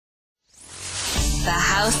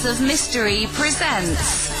House of Mystery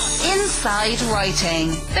presents Inside Writing,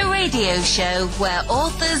 the radio show where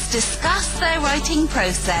authors discuss their writing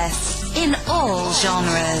process in all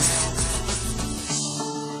genres.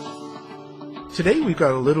 Today we've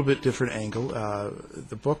got a little bit different angle.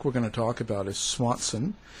 The book we're going to talk about is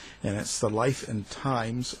Swanson, and it's the life and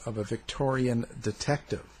times of a Victorian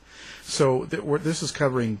detective. So this is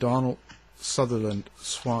covering Donald Sutherland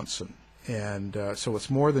Swanson. And so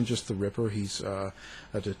it's more than just the Ripper. He's a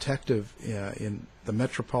detective in the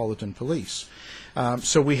Metropolitan Police.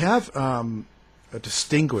 So we have a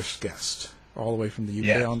distinguished guest all the way from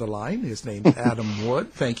the UK on the line. His name's Adam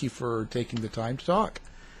Wood. Thank you for taking the time to talk.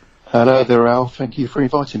 Hello there, Al. Thank you for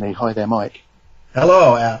inviting me. Hi there, Mike.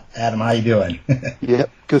 Hello, Adam. How you doing? Yeah,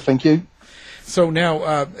 good, thank you. So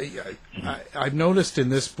now, I've noticed in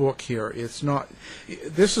this book here,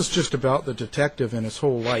 this is just about the detective and his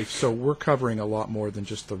whole life, so we're covering a lot more than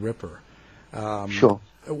just the Ripper. Sure.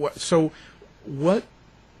 So what,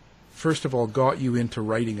 first of all, got you into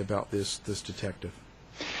writing about this detective?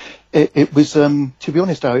 It was, to be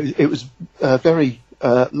honest, Al, it was a very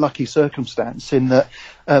lucky circumstance in that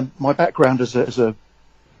my background as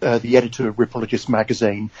the editor of Ripologist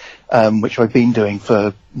magazine, which I've been doing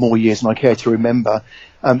for more years than I care to remember.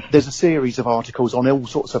 There's a series of articles on all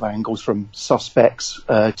sorts of angles, from suspects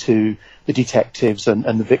to the detectives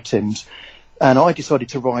and the victims. And I decided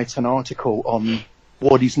to write an article on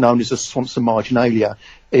what is known as the Swanson marginalia.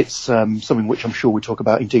 It's something which I'm sure we'll talk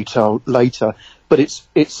about in detail later, but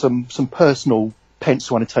it's some personal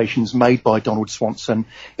pencil annotations made by Donald Swanson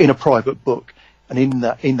in a private book. And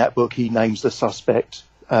in that book, he names the suspect,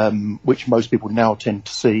 which most people now tend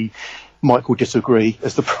to see. Mike will disagree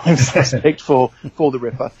as the prime suspect for the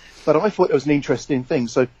Ripper. But I thought it was an interesting thing.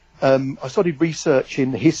 So I started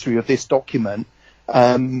researching the history of this document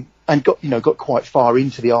and got quite far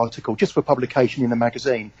into the article just for publication in the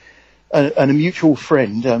magazine. And a mutual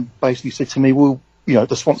friend basically said to me, well,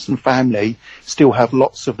 the Swanson family still have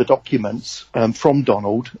lots of the documents from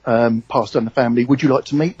Donald passed down the family. Would you like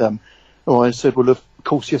to meet them? Well, I said, well, of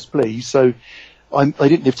course, yes, please. So they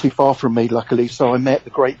didn't live too far from me, luckily, so I met the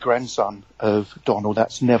great-grandson of Donald,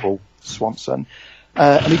 that's Neville Swanson.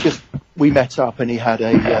 And we met up, and he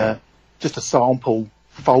had just a sample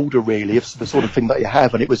folder, really, of the sort of thing that you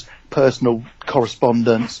have, and it was personal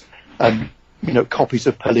correspondence, copies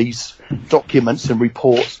of police documents and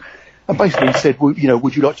reports. And basically he said, well,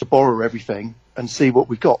 would you like to borrow everything and see what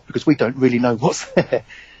we've got? Because we don't really know what's there.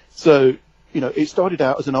 So, it started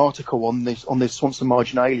out as an article on this Swanson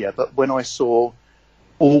marginalia, but when I saw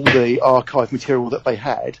all the archive material that they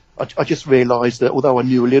had, I just realised that although I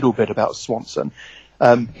knew a little bit about Swanson,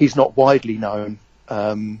 he's not widely known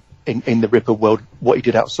in the Ripper world what he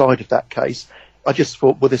did outside of that case. I just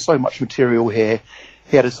thought, well, there's so much material here.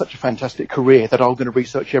 He had such a fantastic career that I'm going to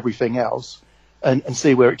research everything else and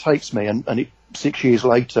see where it takes me. And 6 years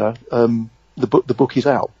later, the book is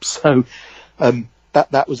out. So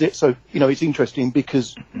that was it. So it's interesting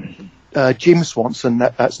because Jim Swanson,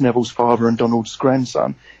 that's Neville's father and Donald's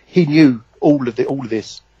grandson, he knew all of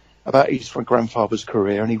this about his grandfather's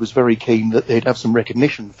career, and he was very keen that they'd have some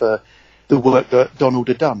recognition for the work that Donald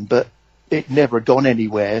had done, but it never had gone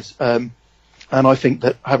anywhere. And I think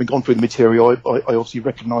that having gone through the material, I obviously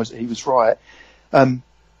recognised that he was right. And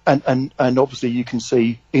obviously you can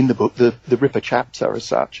see in the book the Ripper chapter as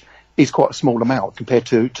such is quite a small amount compared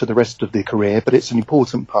to the rest of the career, but it's an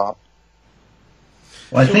important part.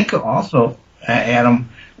 Well, I think also, Adam,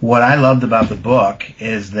 what I loved about the book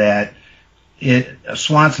is that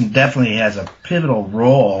Swanson definitely has a pivotal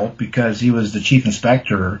role because he was the chief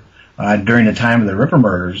inspector during the time of the Ripper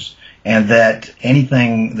murders, and that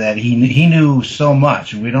anything that he knew so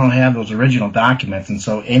much, we don't have those original documents, and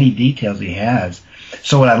so any details he has.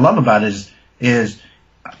 So what I love about it is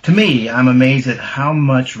to me, I'm amazed at how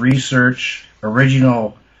much research,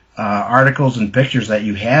 original articles and pictures that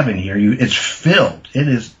you have in here. It's filled. It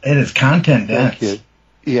is content dense. Thank you.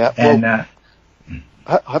 Yeah. And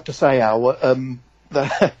I have to say, Al,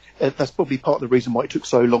 that's probably part of the reason why it took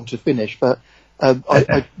so long to finish. But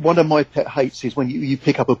one of my pet hates is when you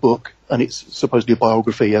pick up a book and it's supposedly a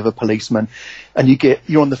biography of a policeman, and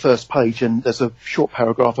you're on the first page and there's a short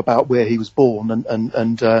paragraph about where he was born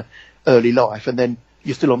and early life, and then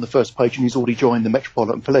you're still on the first page and he's already joined the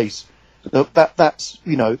Metropolitan Police. That's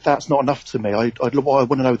not enough to me. I want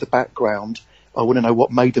to know the background. I want to know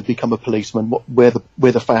what made them become a policeman, where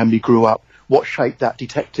the family grew up, what shaped that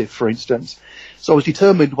detective, for instance. So I was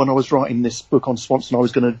determined when I was writing this book on Swanson, I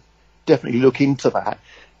was going to definitely look into that.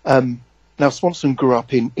 Now, Swanson grew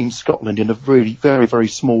up in Scotland in a really very, very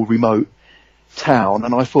small, remote town,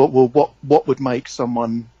 and I thought, well, what would make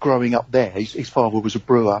someone growing up there? His father was a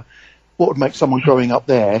brewer. What would make someone growing up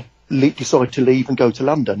there decide to leave and go to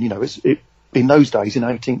London? You know, in those days, in the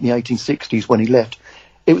 1860s, when he left,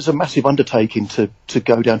 it was a massive undertaking to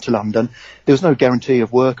go down to London. There was no guarantee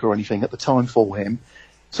of work or anything at the time for him,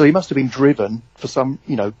 so he must have been driven for some,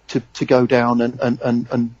 you know, to go down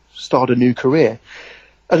and start a new career.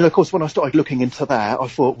 And of course, when I started looking into that, I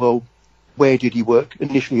thought, well, where did he work?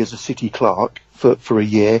 Initially as a city clerk for a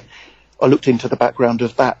year. I looked into the background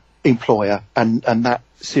of that employer and that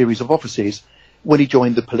series of offices. When he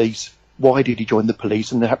joined the police, why did he join the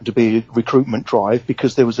police? And there happened to be a recruitment drive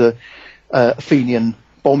because there was a Fenian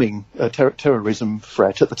bombing, terrorism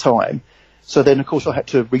threat at the time. So then, of course, I had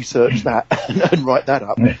to research that and write that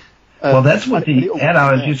up. Well, that's what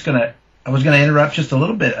I was going to interrupt just a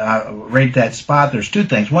little bit, right at that spot. There's two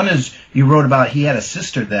things. One is you wrote about he had a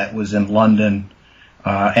sister that was in London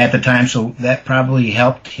at the time, so that probably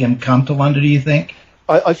helped him come to London, do you think?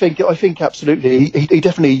 I think absolutely. He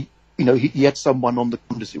definitely, you know, he had someone on the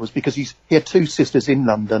It was because he had two sisters in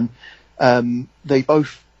London. They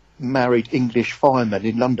both married English firemen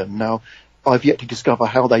in London. Now, I've yet to discover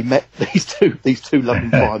how they met these two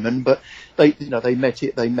London firemen, but they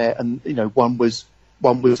met, and you know, one was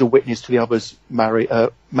a witness to the other's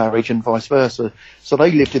marriage and vice versa. So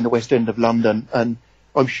they lived in the West End of London, and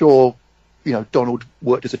I'm sure, you know, Donald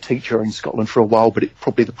worked as a teacher in Scotland for a while, but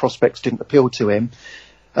probably the prospects didn't appeal to him.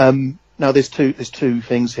 Now there's two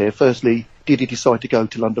things here. Firstly, did he decide to go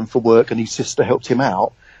to London for work and his sister helped him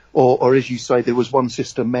out? Or as you say, there was one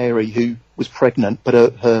sister, Mary, who was pregnant, but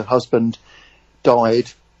her husband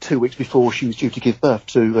died 2 weeks before she was due to give birth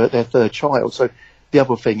to their third child. So the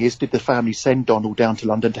other thing is, did the family send Donald down to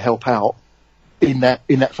London to help out in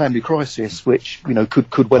that family crisis, which, you know,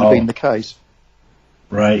 could well have been the case.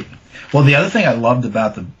 Right. Well, the other thing I loved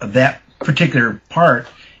about that particular part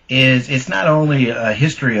is it's not only a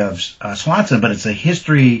history of Swanson, but it's a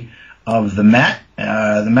history of the Met,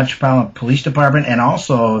 the Metropolitan Police Department, and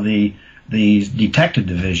also the detective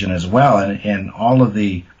division as well, and all of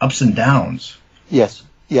the ups and downs. Yes.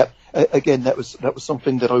 Yep. Again, that was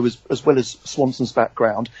something that I was, as well as Swanson's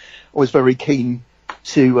background, I was very keen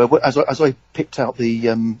to, as I picked out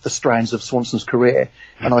the strands of Swanson's career,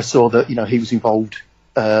 and I saw that, you know, he was involved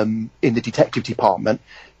in the detective department.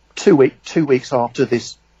 2 weeks after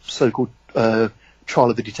this so-called trial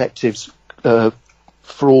of the detectives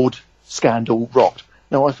fraud scandal rocked.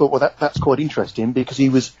 Now I thought, well, that's quite interesting, because he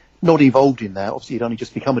was not involved in that. Obviously, he'd only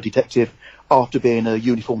just become a detective after being a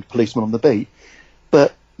uniformed policeman on the beat.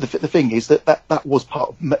 But the thing is that was part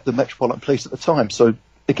of the Metropolitan Police at the time. So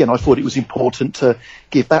again, I thought it was important to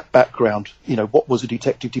give that background. You know, what was a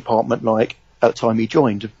detective department like at the time he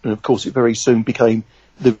joined? And of course, it very soon became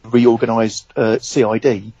the reorganised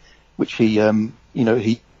CID, which he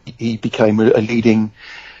became a leading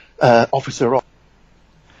officer of.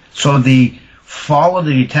 So the fall of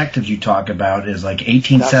the detectives you talk about is like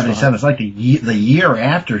 1877. Right. It's like the year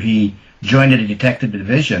after he joined the detective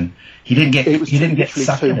division. He didn't get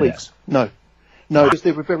sucked into weeks. No, because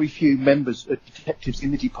there were very few members of detectives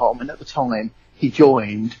in the department at the time he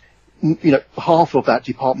joined. You know, half of that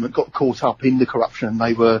department got caught up in the corruption.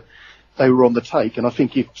 They were on the take. And I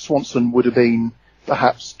think if Swanson would have been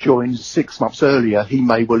perhaps joined 6 months earlier, he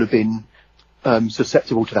may well have been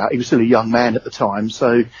susceptible to that. He was still a young man at the time,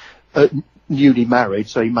 so newly married,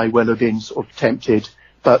 so he may well have been sort of tempted.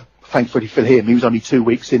 But thankfully for him, he was only 2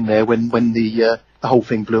 weeks in there when the whole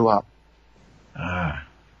thing blew up.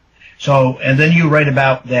 So, and then you write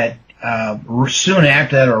about that soon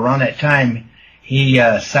after that, or around that time, he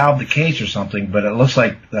solved the case or something. But it looks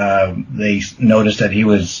like they noticed that he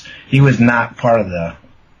was not part of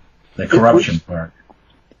the corruption part.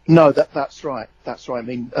 No, that's right. That's right. I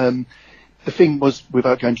mean, the thing was,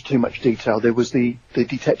 without going into too much detail, there was the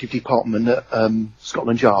detective department at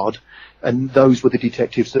Scotland Yard, and those were the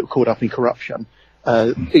detectives that were caught up in corruption.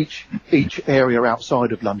 Each area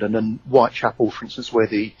outside of London, and Whitechapel, for instance, where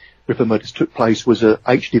the Ripper murders took place, was a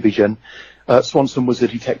H division. Swanson was a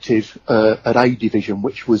detective at A division,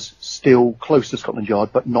 which was still close to Scotland Yard,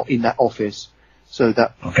 but not in that office. So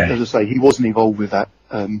that, as I say, he wasn't involved with that.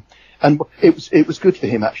 And it was good for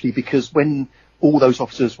him, actually, because when all those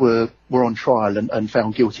officers were on trial and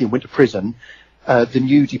found guilty and went to prison, the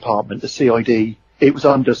new department, the CID, it was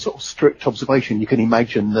under sort of strict observation. You can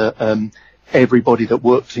imagine that everybody that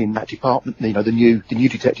worked in that department, you know, the new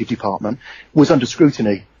detective department, was under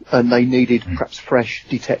scrutiny, and they needed perhaps fresh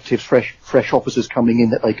detectives, fresh officers coming in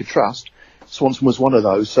that they could trust. Swanson was one of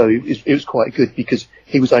those, so it was quite good, because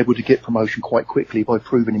he was able to get promotion quite quickly by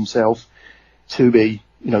proving himself to be,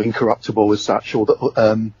 incorruptible as such, or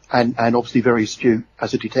that, and obviously very astute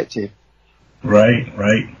as a detective.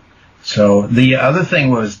 Right. So the other thing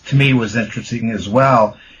was interesting as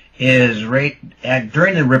well is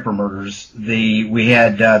during the Ripper murders, we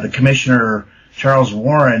had the Commissioner Charles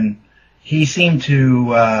Warren. He seemed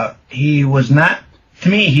to he was not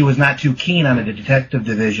too keen on the detective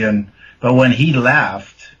division, but when he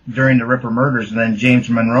left during the Ripper murders and then James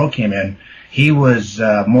Monroe came in, he was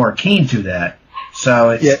more keen to that.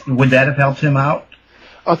 So would that have helped him out?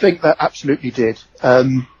 I think that absolutely did.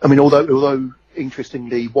 Although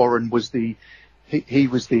interestingly, Warren was he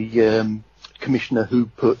was the commissioner who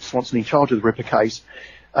put Swanson in charge of the Ripper case,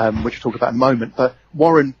 which we'll talk about in a moment. But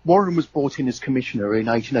Warren was brought in as commissioner in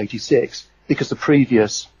 1886 because the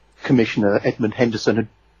previous commissioner, Edmund Henderson,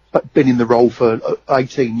 had been in the role for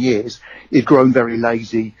 18 years. He'd grown very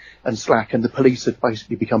lazy and slack, and the police had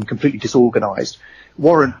basically become completely disorganised.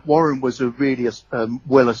 Warren was a really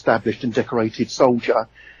well-established and decorated soldier.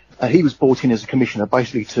 He was brought in as a commissioner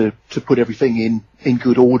basically to put everything in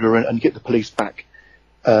good order and get the police back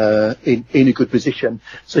in a good position.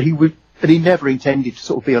 So he never intended to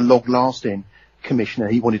sort of be a long-lasting commissioner.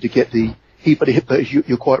 He wanted to get but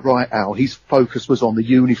you're quite right, Al. His focus was on the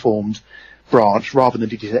uniformed branch rather than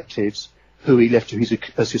the detectives, who he left to his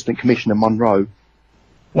assistant commissioner Monroe.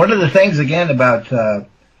 One of the things again about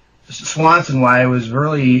Swanson, why I was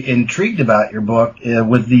really intrigued about your book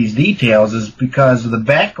with these details, is because of the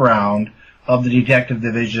background of the detective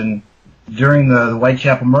division during the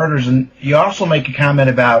Whitechapel murders. And you also make a comment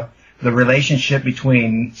about the relationship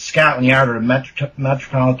between Scotland Yard, or the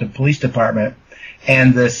Metropolitan Police Department,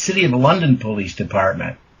 and the City of London Police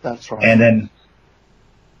Department. That's right.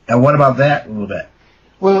 And what about that a little bit?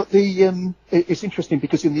 Well, it's interesting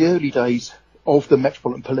because in the early days of the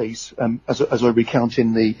Metropolitan Police, as I recount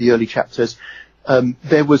in the early chapters,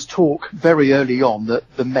 there was talk very early on that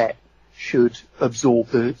the Met should absorb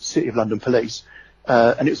the City of London Police,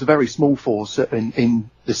 and it was a very small force in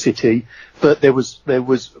the city, but there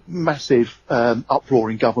was massive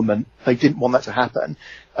uproar in government. They didn't want that to happen.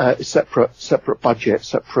 Separate budget,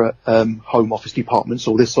 separate Home Office departments,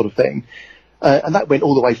 all this sort of thing, and that went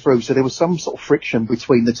all the way through. So there was some sort of friction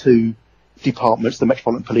between the two departments, the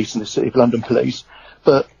Metropolitan Police and the City of London Police.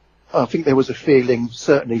 But I think there was a feeling,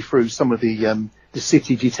 certainly through some of the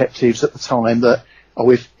city detectives at the time, that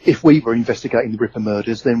if we were investigating the Ripper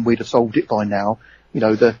murders, then we'd have solved it by now.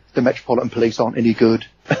 The Metropolitan Police aren't any good,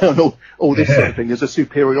 and all this sort of thing. There's a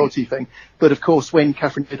superiority thing. But of course, when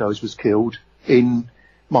Catherine Meadows was killed in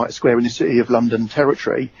Market Square in the City of London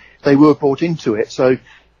territory, they were brought into it. So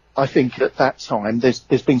I think at that time there's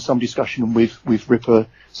been some discussion with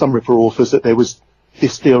some Ripper authors that there was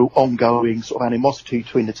this still ongoing sort of animosity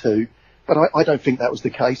between the two. But I don't think that was the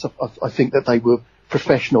case. I think that they were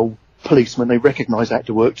professional policemen. They recognised they had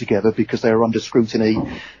to work together because they were under scrutiny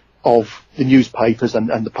of the newspapers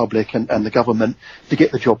and the public and the government to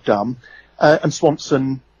get the job done. And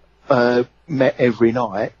Swanson met every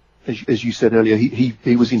night. As you said earlier,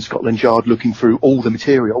 he was in Scotland Yard looking through all the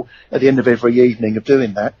material. At the end of every evening of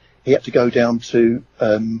doing that, he had to go down to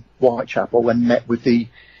Whitechapel and met with the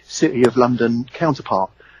City of London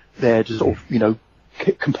counterpart there to sort of,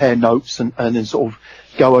 compare notes and then sort of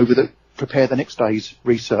go over prepare the next day's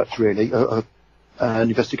research, really, an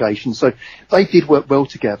investigation. So they did work well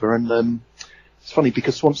together. And it's funny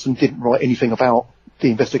because Swanson didn't write anything about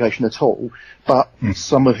the investigation at all, but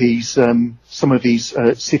some of his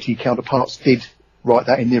city counterparts did write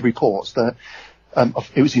that in their reports. That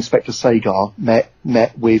it was Inspector Sagar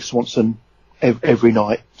met with Swanson every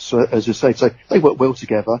night. So as I say, so they worked well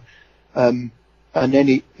together. And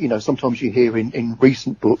then sometimes you hear in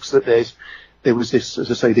recent books that there was this,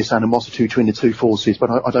 as I say, this animosity between the two forces, but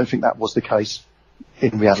I don't think that was the case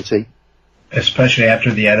in reality. Especially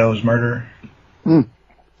after the Eddowes murder.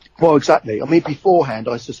 Well, exactly. I mean, beforehand,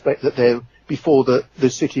 I suspect that before the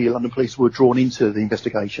City of London Police were drawn into the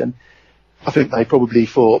investigation, I think they probably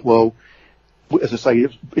thought, well, as I say,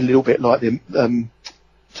 a little bit like the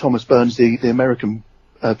Thomas Burns, the American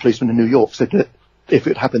policeman in New York, said that if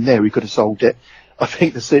it happened there, he could have solved it. I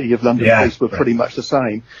think the City of London Police were pretty much the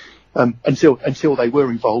same until they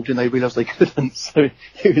were involved and they realised they couldn't. So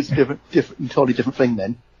it was entirely different thing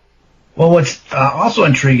then. Well, what's also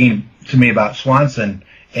intriguing to me about Swanson,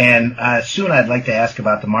 and soon I'd like to ask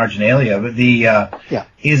about the marginalia, but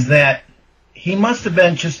is that he must have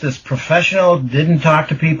been just this professional, didn't talk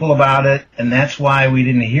to people about it, and that's why we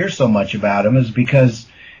didn't hear so much about him, is because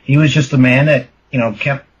he was just a man that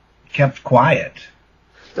kept quiet.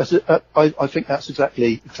 I think that's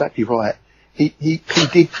exactly right. He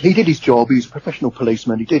did his job. He was a professional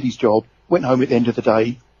policeman. He did his job. Went home at the end of the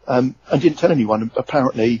day. and didn't tell anyone.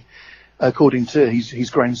 Apparently, according to his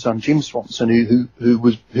grandson Jim Swanson,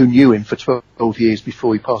 who knew him for 12 years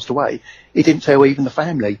before he passed away, he didn't tell even the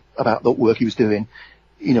family about the work he was doing.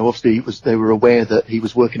 You know, obviously they were aware that he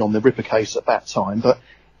was working on the Ripper case at that time, but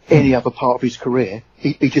any other part of his career,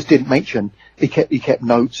 he just didn't mention. He kept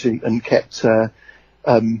notes and kept, in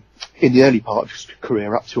the early part of his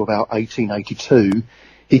career up to about 1882,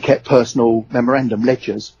 he kept personal memorandum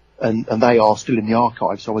ledgers, and they are still in the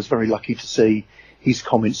archives. So I was very lucky to see his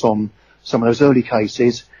comments on some of those early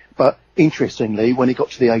cases. But interestingly, when he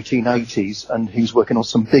got to the 1880s and he was working on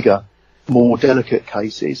some bigger, more delicate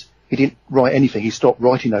cases, he didn't write anything. He stopped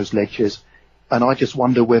writing those ledgers. And I just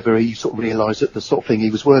wonder whether he sort of realised that the sort of thing he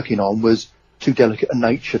was working on was too delicate a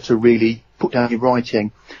nature to really put down in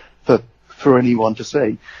writing for anyone to see.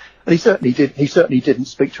 And he certainly didn't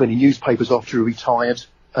speak to any newspapers after he retired.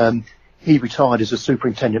 He retired as a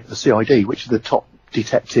superintendent of the CID, which is the top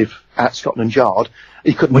detective at Scotland Yard.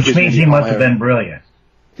 He couldn't. Which means he must have been brilliant.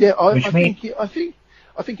 Yeah, I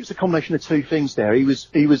think it's a combination of two things there. He was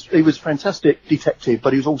a fantastic detective,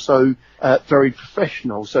 but he was also very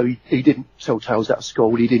professional. So he didn't tell tales out of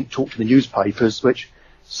school. He didn't talk to the newspapers, which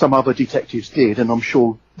some other detectives did, and I'm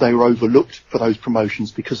sure they were overlooked for those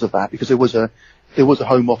promotions because of that. Because there was a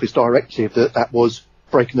Home Office directive that was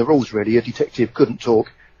breaking the rules. Really, a detective couldn't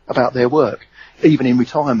talk about their work, even in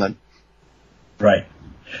retirement. Right.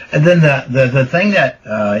 And then the thing that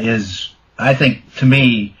is, I think, to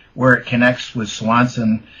me, where it connects with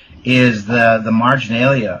Swanson is the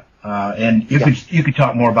marginalia, and you could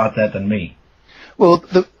talk more about that than me. Well,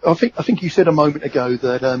 I think you said a moment ago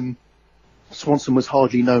that Swanson was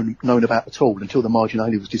hardly known about at all until the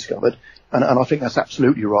marginalia was discovered, and I think that's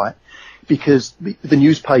absolutely right, because the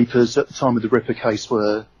newspapers at the time of the Ripper case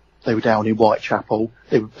were down in Whitechapel.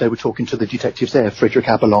 They were talking to the detectives there, Frederick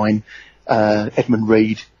Aberline, Edmund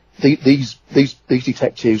Reed. These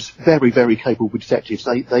detectives, very, very capable detectives,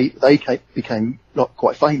 they became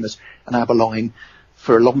quite famous, and Aberline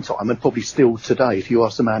for a long time, and probably still today, if you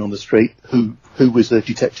ask a man on the street who was the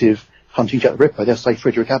detective hunting Jack the Ripper, they'll say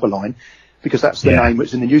Frederick Aberline, because that's the name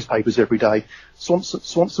that's in the newspapers every day.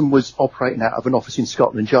 Swanson was operating out of an office in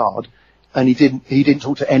Scotland Yard, and he didn't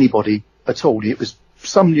talk to anybody at all. It was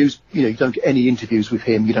some news, you don't get any interviews with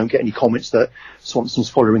him, you don't get any comments that Swanson's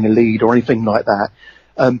following a lead or anything like that.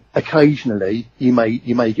 Occasionally, you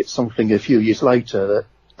may get something a few years later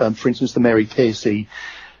that, for instance, the Mary Piercy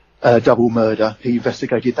double murder. He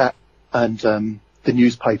investigated that, and the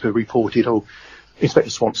newspaper reported, Inspector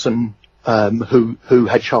Swanson, who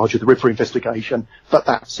had charge of the Ripper investigation. But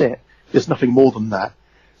that's it. There's nothing more than that.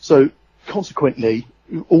 So consequently,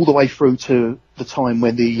 all the way through to the time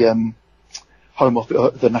when the Home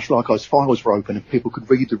Office, the National Archives files were open and people could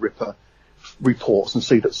read the Ripper reports and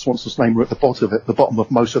see that Swanson's name were at the bottom of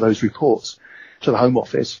most of those reports to the Home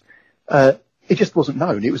Office. It just wasn't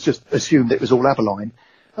known. It was just assumed that it was all Aberline.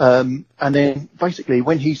 And then basically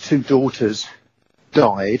when his two daughters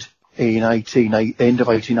died in end of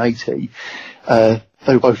 1880,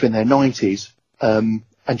 they were both in their 90s. And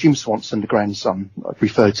Jim Swanson, the grandson I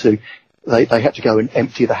referred to, they had to go and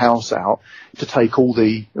empty the house out to take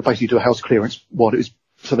basically do a house clearance while it was,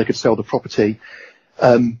 so they could sell the property.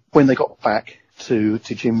 When they got back to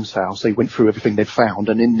Jim's house, they went through everything they'd found,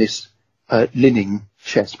 and in this linen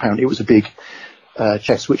chest, apparently it was a big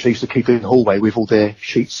chest which they used to keep in the hallway with all their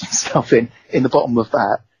sheets and stuff in the bottom of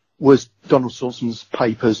that was Donald Swanson's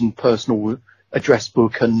papers and personal address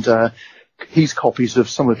book and his copies of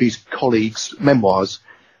some of his colleagues' memoirs.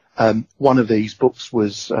 One of these books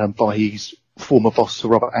was by his former boss, Sir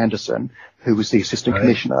Robert Anderson, who was the assistant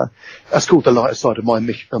commissioner. That's called The Lighter Side of My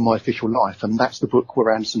Official Life, and that's the book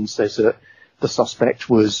where Anderson says that the suspect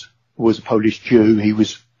was a Polish Jew. He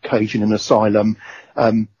was caged in an asylum,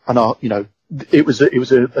 and it was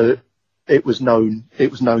known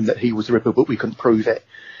that he was the Ripper, but we couldn't prove it.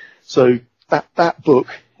 So that book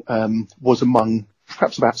was among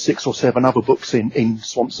perhaps about 6 or 7 other books in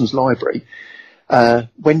Swanson's library.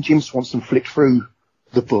 When Jim Swanson flicked through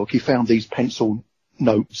the book, he found these pencil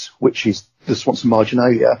notes, which is the Swanson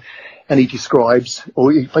marginalia, and he describes,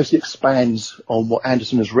 or he basically expands on what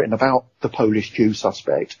Anderson has written about the Polish Jew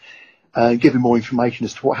suspect, giving more information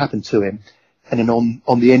as to what happened to him. And then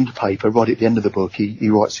on the end paper, right at the end of the book, he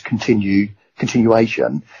writes a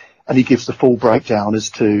continuation, and he gives the full breakdown as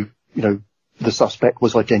to, the suspect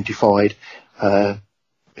was identified,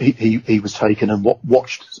 he was taken and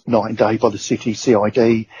watched night and day by the city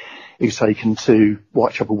CID. He was taken to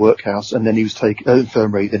Whitechapel Workhouse, and then he was taken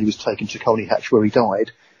infirmary. Then he was taken to Colney Hatch, where he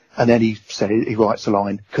died. And then he writes a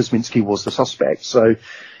line: Kosminski was the suspect. So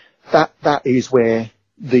that is where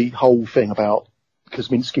the whole thing about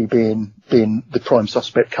Kosminski being the prime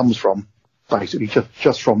suspect comes from, basically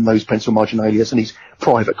just from those pencil marginalias and his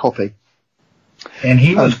private copy. And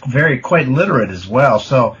he was quite literate as well.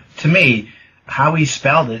 So to me, how he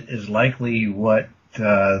spelled it is likely what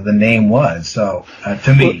the name was. So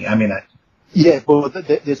to me,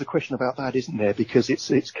 there's a question about that, isn't there? Because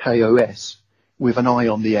it's KOS with an I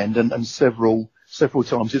on the end, and several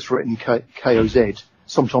times it's written KOZ,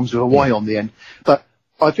 sometimes with a Y on the end. But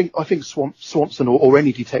I think Swanson or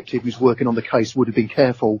any detective who's working on the case would have been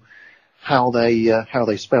careful how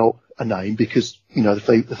they spelt a name, because if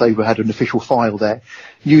they had an official file there.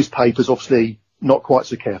 Newspapers obviously not quite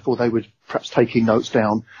so careful. They were perhaps taking notes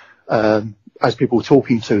down as people were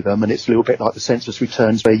talking to them, and it's a little bit like the census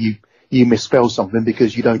returns where you misspell something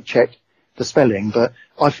because you don't check the spelling. But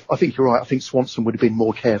I think you're right. I think Swanson would have been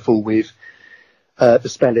more careful with the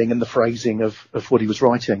spelling and the phrasing of what he was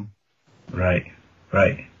writing. Right.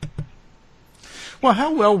 Well,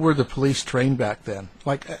 how well were the police trained back then?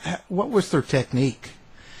 Like, what was their technique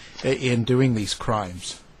in doing these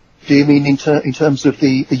crimes? Do you mean in terms of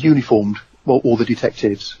the uniformed or the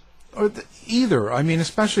detectives? Or either. I mean,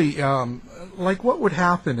 especially, like, what would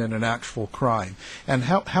happen in an actual crime? And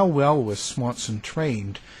how well was Swanson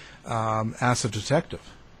trained as a detective?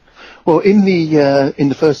 Well, in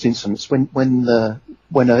the first instance, when a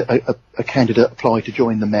candidate applied to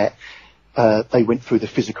join the Met, they went through a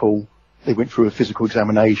physical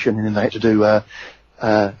examination, and then they had to do a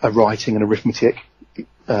writing and arithmetic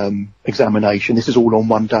examination. This is all on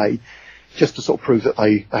one day, just to sort of prove that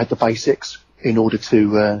they had the basics in order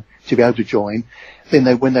to be able to join. Then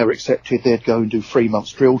when they were accepted, they'd go and do 3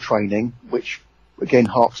 months drill training, which again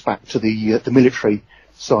harks back to the military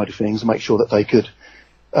side of things, and make sure that they could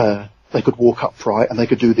walk upright and they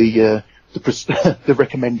could do the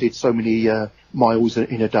recommended so many miles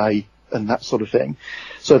in a day and that sort of thing.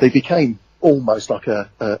 So they became almost like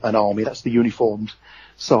an army. That's the uniformed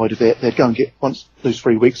side of it. They'd go and once those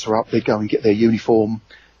 3 weeks are up, they'd go and get their uniform.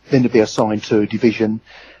 Then they'd be assigned to a division,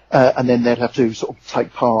 and then they'd have to sort of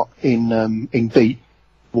take part in beat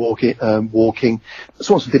walking.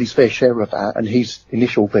 Swanson did his fair share of that, and his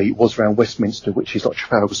initial beat was around Westminster, which is like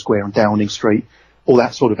Trafalgar Square and Downing Street, all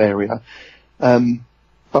that sort of area.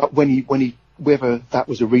 But whether that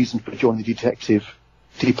was a reason for joining the detective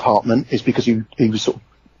department is because he was sort of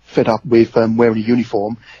fed up with wearing a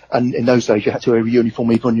uniform, and in those days you had to wear a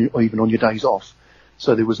uniform even on your days off.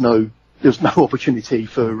 So there was no opportunity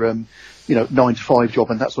for 9 to 5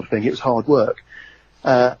 job and that sort of thing. It was hard work,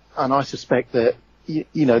 and I suspect that the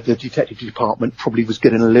detective department probably was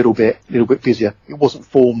getting a little bit busier. It wasn't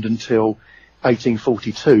formed until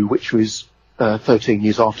 1842, which was 13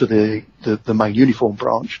 years after the main uniform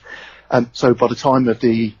branch. So by the time of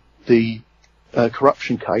the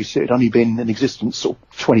corruption case, it had only been in existence sort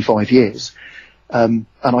of 25 years. And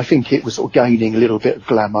I think it was sort of gaining a little bit of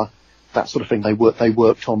glamour, that sort of thing. They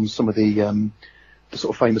worked on some of the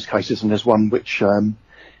sort of famous cases, and there's one which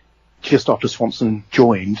just after Swanson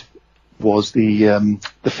joined was the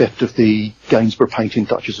theft of the Gainsborough painting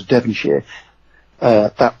Duchess of Devonshire.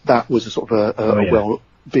 That was a sort of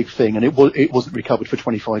big thing, and it wasn't recovered for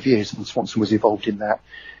 25 years, and Swanson was involved in that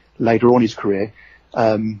later on in his career.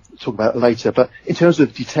 Talk about it later. But in terms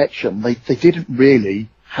of detection, they didn't really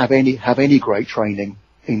have any great training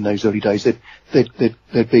in those early days.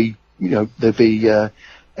 There'd be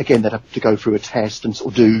again, they'd have to go through a test and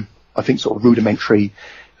sort of do, I think, sort of rudimentary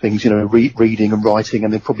things, reading and writing,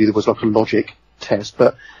 and then probably there was like a logic test.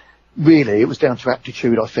 But really, it was down to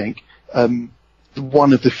aptitude, I think.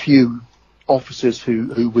 One of the few officers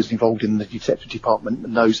who was involved in the detective department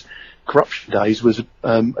in those corruption days was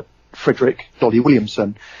Frederick Dolly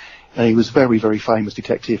Williamson, and he was a very, very famous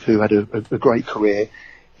detective who had a great career.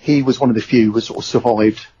 He was one of the few who sort of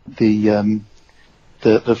survived the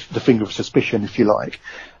finger of suspicion, if you like,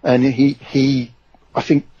 and he I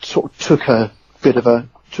think sort of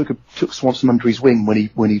took Swanson under his wing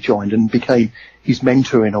when he joined, and became his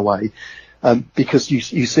mentor in a way, because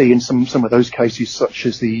you see in some of those cases, such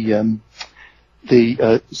as the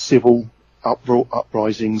civil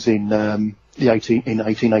uprisings in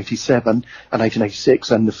 1887 and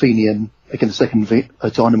 1886, and the Fenian, again the second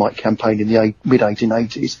dynamite campaign in the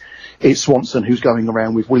mid-1880s. It's Swanson who's going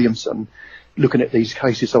around with Williamson looking at these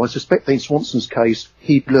cases. So I suspect that in Swanson's case,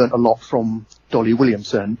 he'd learnt a lot from Dolly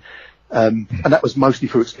Williamson, and that was mostly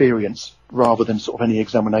through experience rather than sort of any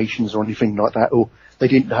examinations or anything like that. Or they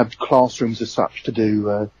didn't have classrooms as such to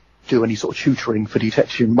do any sort of tutoring for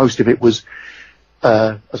detection. Most of it was,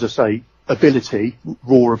 as I say,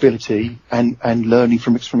 raw ability, and learning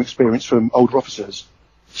from experience from older officers.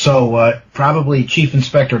 So probably Chief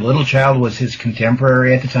Inspector Littlechild was his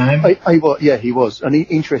contemporary at the time? He was. And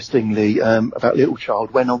interestingly, about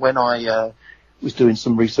Littlechild, when I was doing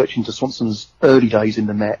some research into Swanson's early days in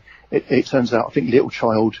the Met, it turns out I think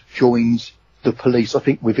Littlechild joined the police, I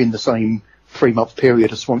think, within the same 3-month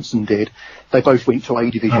period as Swanson did. They both went to A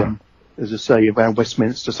Division, as I say, around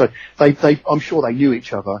Westminster. So I'm sure they knew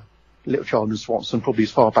each other, Littlechild and Swanson, probably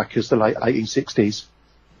as far back as the late 1860s.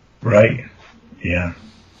 Right. Yeah.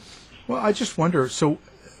 Well, I just wonder, so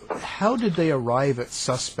how did they arrive at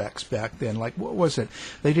suspects back then? Like, what was it?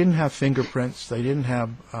 They didn't have fingerprints. They didn't have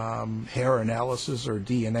hair analysis or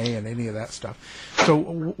DNA and any of that stuff. So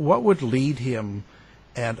what would lead him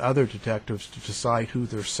and other detectives to decide who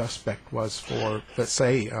their suspect was for, let's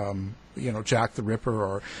say, Jack the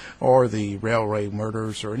Ripper or the railway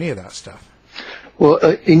murders or any of that stuff? Well,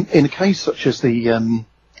 in a case such as the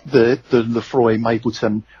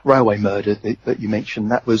Lefroy-Mapleton railway murder that you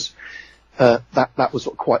mentioned, that was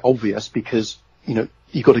quite obvious because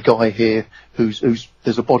you've got a guy here who's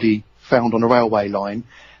there's a body found on a railway line,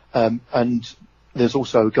 and there's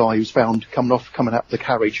also a guy who's found coming out of the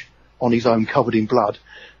carriage on his own, covered in blood.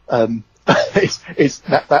 That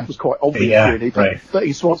was quite obvious, really. But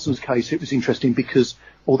in Swanson's case, it was interesting because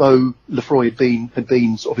although Lefroy had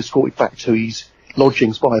been sort of escorted back to his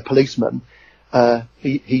lodgings by a policeman,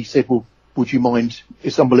 he said, "Well, would you mind?"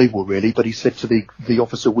 It's unbelievable, really, but he said to the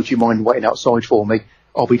officer, "Would you mind waiting outside for me?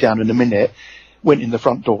 I'll be down in a minute." Went in the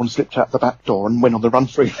front door and slipped out the back door and went on the run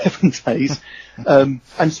for 11 days.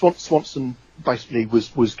 And Swanson basically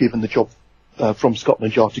was given the job from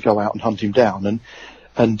Scotland Yard to go out and hunt him down,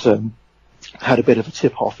 and had a bit of a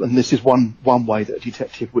tip off. And this is one way that a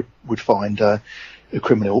detective would find a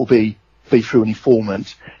criminal, will be through an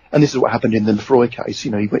informant. And this is what happened in the Lefroy case.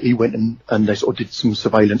 He went and they sort of did some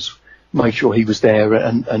surveillance, made sure he was there,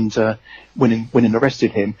 and went in and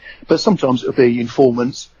arrested him. But sometimes it would be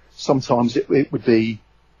informants. Sometimes it would be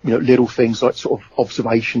little things like sort of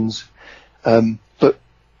observations. But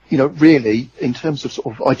really, in terms of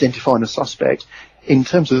sort of identifying a suspect, in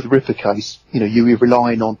terms of the Ripper case, you were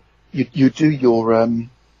relying on you do your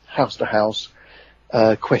house to house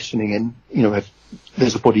questioning, and if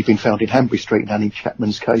there's a body been found in Hanbury Street in Annie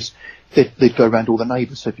Chapman's case, they'd go around all the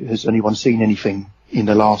neighbours. Has anyone seen anything in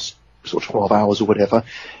the last sort of 12 hours or whatever,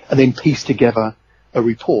 and then piece together a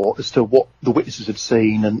report as to what the witnesses had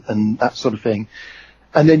seen and that sort of thing.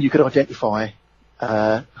 And then you could identify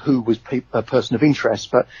who was a person of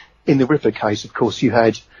interest. But in the Ripper case, of course, you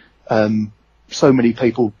had so many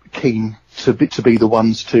people keen to be the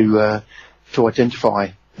ones to identify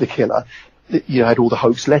the killer. You had all the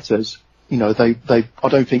hoax letters. I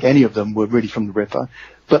don't think any of them were really from the Ripper,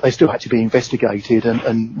 but they still had to be investigated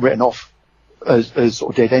and written off as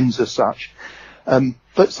sort of dead ends as such.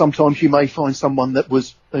 But sometimes you may find someone that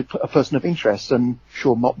was a person of interest, and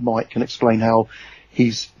sure, Mike can explain how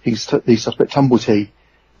the suspect Tumblety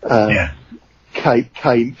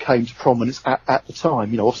came to prominence at the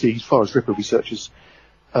time. Obviously, as far as Ripper researchers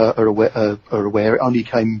are aware, it only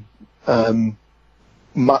came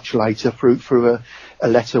much later through a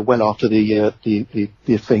letter well after the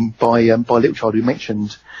thing by Littlechild, who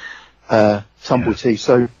mentioned Tumblety.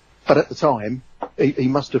 So, but at the time, he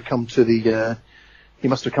must have come to the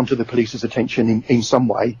police's attention in some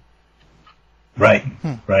way. Right.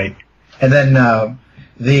 And then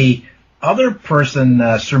the other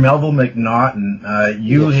person, Sir Melville Macnaughton,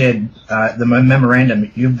 you had the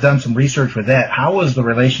memorandum. You've done some research with that. How was the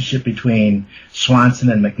relationship between Swanson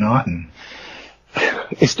and Macnaughton?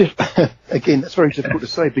 It's again, that's very difficult to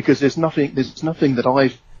say because there's nothing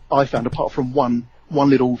that I found apart from one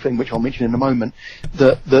little thing which I'll mention in a moment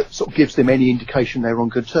that sort of gives them any indication they're on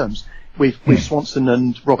good terms. With Swanson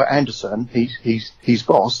and Robert Anderson, his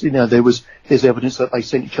boss, there's evidence that they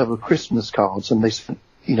sent each other Christmas cards, and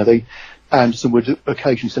Anderson would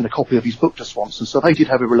occasionally send a copy of his book to Swanson, so they did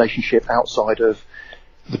have a relationship outside of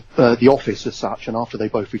the office as such, and after they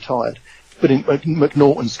both retired. But in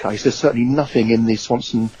Macnaughton's case, there's certainly nothing in the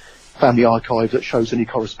Swanson family archive that shows any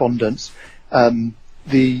correspondence.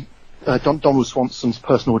 Donald Swanson's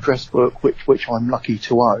personal address book, which I'm lucky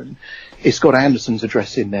to own, it's got Anderson's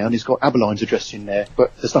address in there and it's got Aberline's address in there,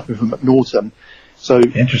 but there's nothing from Macnaughton. So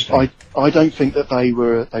interesting. I don't think that they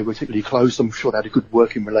were particularly close. I'm sure they had a good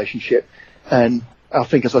working relationship, and I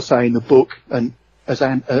think, as I say in the book, and as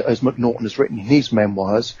Macnaughton has written in his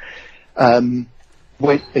memoirs, when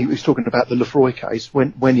he was talking about the Lefroy case,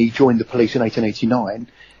 when he joined the police in 1889,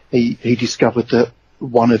 he discovered that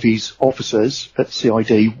one of his officers at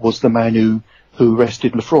CID was the man who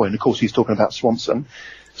arrested Lefroy, and of course he's talking about Swanson.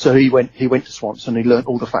 So he went to Swanson, he learnt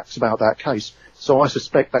all the facts about that case. So I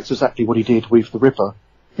suspect that's exactly what he did with the Ripper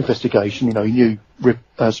investigation. You know, he knew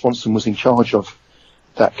Swanson was in charge of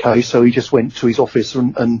that case, so he just went to his office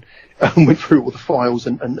and went through all the files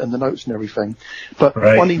and the notes and everything. But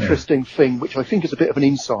one interesting thing, which I think is a bit of an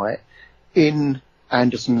insight, in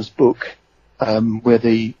Anderson's book, where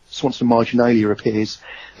the Swanson marginalia appears,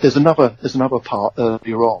 there's another part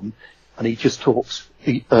earlier on, and he just talks.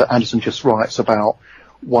 Anderson just writes about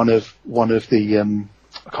one of the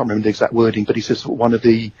I can't remember the exact wording, but he says one of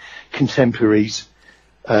the contemporaries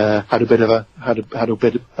had a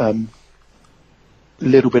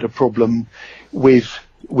little bit of problem with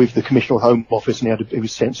the Commissioner of Home Office, and he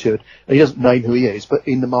was censured. And he doesn't name who he is, but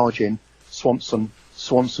in the margin,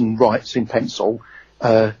 Swanson writes in pencil,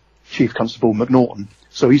 Chief Constable McNaughton.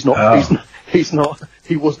 So he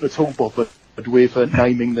wasn't at all bothered with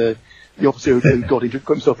naming the officer who got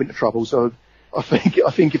himself into trouble. So I think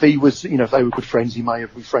if he was, you know, if they were good friends, he may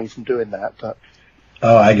have refrained from doing that. But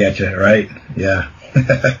I get you, right? Yeah.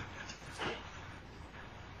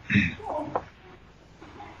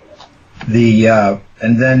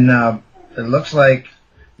 And then it looks like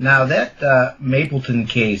now that Mapleton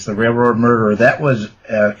case, the railroad murder, that was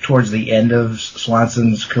towards the end of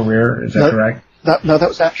Swanson's career. Is that correct? That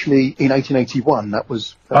was actually in 1881. That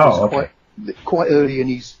was quite early in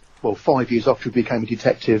his 5 years after he became a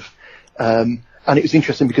detective. And it was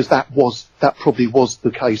interesting because that probably was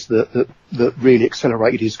the case that really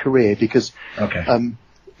accelerated his career, because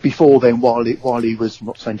before then, while he was, I'm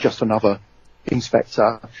not saying just another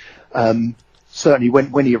inspector, certainly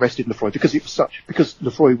when he arrested Lefroy, because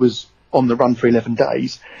Lefroy was on the run for 11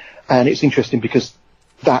 days, and it's interesting because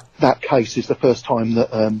that case is the first time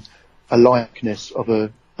that a likeness of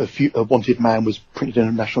a wanted man was printed in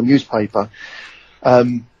a national newspaper.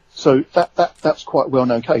 So that's quite a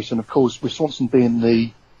well-known case, and of course, with Swanson being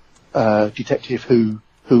the detective who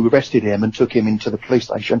arrested him and took him into the police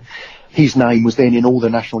station, his name was then in all the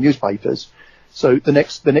national newspapers. So the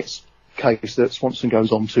next case that Swanson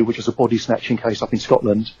goes on to, which is a body snatching case up in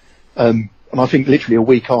Scotland, and I think literally a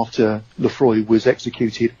week after Lefroy was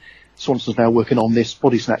executed, Swanson's now working on this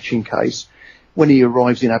body snatching case. When he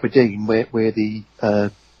arrives in Aberdeen, where the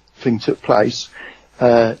thing took place,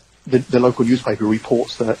 the local newspaper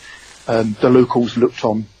reports that the locals looked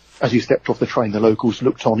on, as he stepped off the train, the locals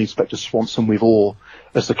looked on Inspector Swanson with awe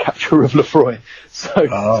as the capture of Lefroy.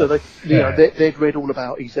 So they'd read all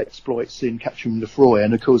about his exploits in capturing Lefroy,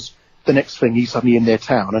 and of course the next thing, he's suddenly in their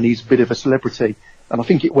town and he's a bit of a celebrity. And I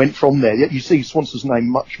think it went from there. You see Swanson's name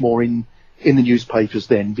much more in the newspapers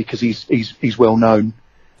then, because he's well known.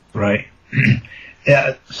 Right.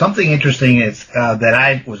 Yeah. Something interesting is that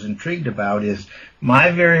I was intrigued about is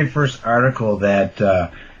my very first article that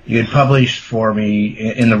you had published for me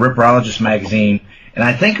in the Ripperologist magazine, and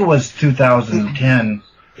I think it was 2010.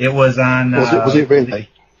 It was on. Was it really?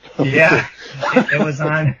 Yeah. It was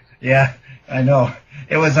on. Yeah, I know.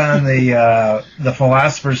 It was on the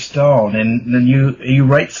Philosopher's Stone, and then you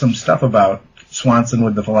write some stuff about Swanson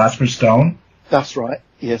with the Philosopher's Stone. That's right.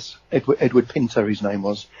 Yes, Edward Pinter, his name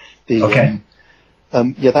was. Okay.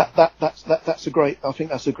 That's a great. I think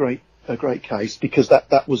that's a great case, because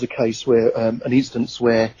that was a case where an instance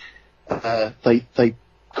where they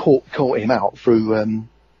caught him out through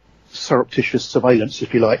surreptitious surveillance,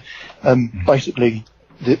 if you like. Basically,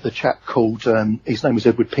 the chap called, his name was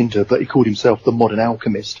Edward Pinter, but he called himself the modern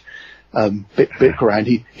alchemist. Bit grand.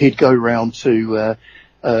 He'd go round to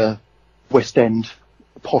West End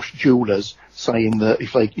posh jewellers, saying that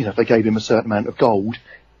if they gave him a certain amount of gold,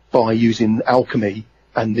 by using alchemy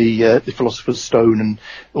and the Philosopher's Stone and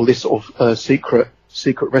all this sort of secret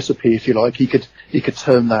recipe, if you like, he could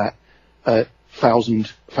turn that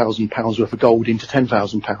 £1,000 worth of gold into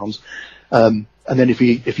 £10,000. And then if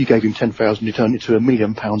you gave him 10,000, he turned it to £1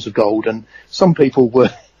 million of gold. And some people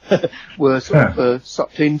were sort of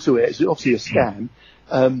sucked into it. It's obviously a scam.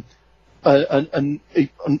 And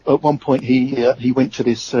at one point he went to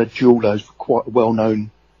this jeweller, quite a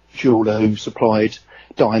well-known jeweller who supplied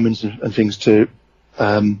diamonds and things to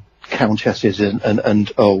countesses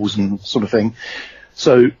and earls and sort of thing.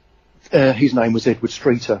 So his name was Edward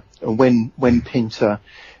Streeter. And when Pinter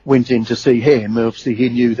went in to see him, obviously he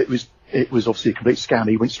knew that it was obviously a complete scam.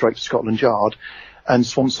 He went straight to Scotland Yard, and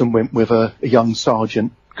Swanson went with a young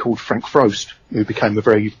sergeant called Frank Frost, who became a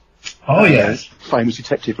very famous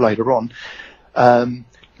detective later on.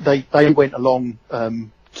 They went along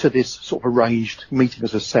to this sort of arranged meeting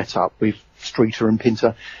as a setup with Streeter and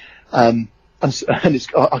Pinter, and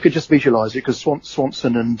I could just visualise it, because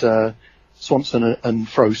Swanson and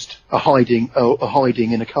Frost are hiding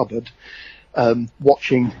in a cupboard,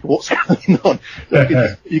 watching what's going on.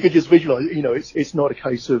 You could just visualise. It's not a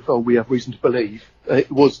case of we have reason to believe.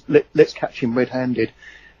 It was let's catch him red-handed.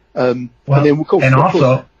 Well, and then, of course,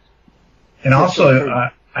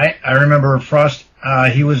 I remember Frost.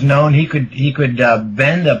 He was known. He could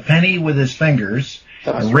bend a penny with his fingers,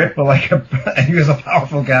 rip like he was a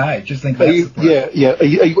powerful guy. Just think that's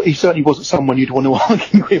he certainly wasn't someone you'd want to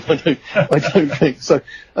argue with. I don't think so.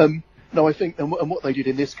 No, I think, and what they did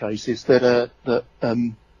in this case is that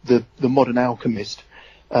the modern alchemist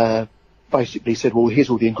basically said, well, here's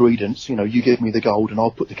all the ingredients. You give me the gold, and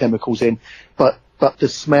I'll put the chemicals in. But the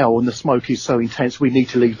smell and the smoke is so intense, we need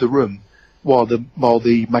to leave the room while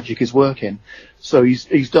the magic is working. So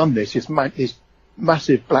he's done this. This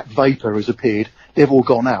massive black vapor has appeared. They've all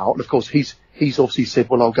gone out, and of course he's obviously said,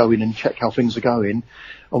 well, I'll go in and check how things are going.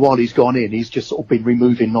 And while he's gone in, he's just sort of been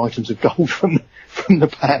removing items of gold from the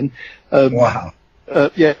pan. Wow.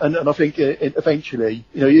 And I think eventually,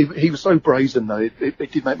 he was so brazen though. It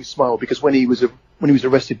did make me smile, because when he was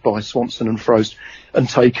arrested by Swanson and Frost and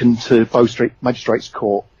taken to Bow Street Magistrates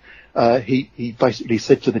Court, he basically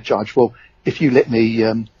said to the judge, well, if you let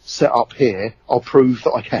me set up here, I'll prove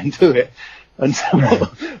that I can do it. And so,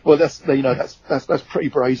 well, that's pretty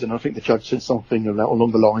brazen. I think the judge said something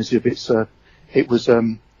along the lines of it was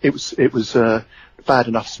bad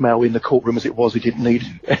enough smell in the courtroom as it was. He didn't need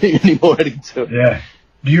any more adding to it. Yeah.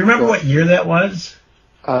 Do you remember what year that was?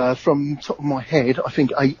 From top of my head, I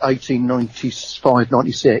think 1895,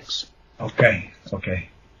 96. Okay.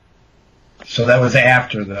 So that was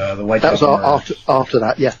after the White. That was after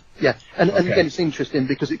that, yeah. And again, it's interesting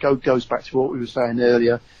because it goes back to what we were saying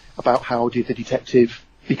earlier about how did the detective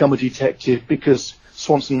become a detective, because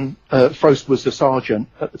Frost was a sergeant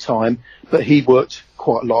at the time, but he worked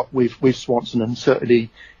quite a lot with Swanson, and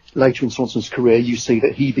certainly later in Swanson's career, you see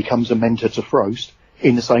that he becomes a mentor to Frost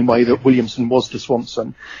in the same way that Williamson was to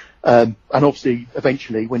Swanson. And obviously,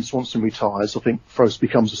 eventually, when Swanson retires, I think Frost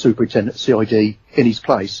becomes a superintendent at CID in his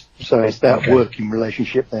place. So it's that working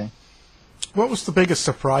relationship there. What was the biggest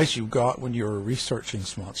surprise you got when you were researching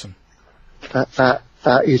Swanson? That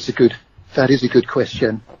is a good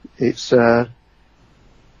question. It's I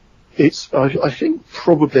think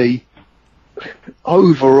probably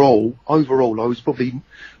overall I was probably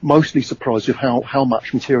mostly surprised with how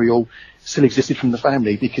much material still existed from the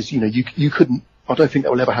family, because you couldn't. I don't think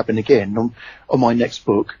that will ever happen again on my next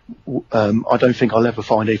book. I don't think I'll ever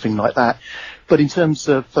find anything like that. But in terms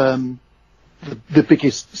of the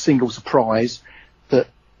biggest single surprise, that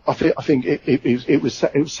I think it was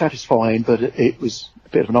satisfying, but it was a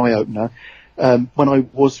bit of an eye opener. When I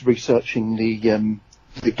was researching the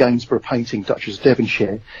Gainsborough painting, Duchess of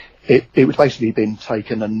Devonshire, it was basically been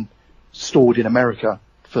taken and stored in America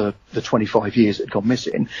for the 25 years it had gone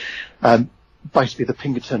missing. Basically, the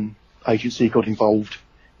Pinkerton agency got involved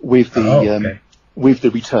with the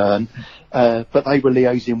return, but they were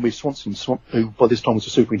liaising with Swanson, who by this time was a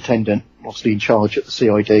superintendent, obviously in charge at the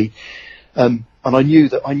CID. And I knew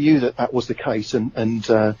that was the case. And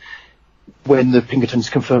when the Pinkertons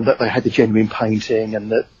confirmed that they had the genuine painting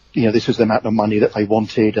and that this was the amount of money that they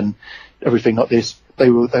wanted and everything like this, they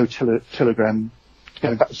were telegram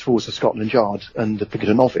going backwards and forwards to Scotland Yard and the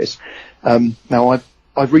Pinkerton office. Now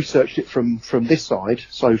I've researched it from this side,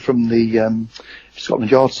 so from the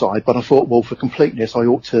Scotland Yard side, but I thought, well, for completeness, I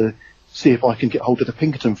ought to see if I can get hold of the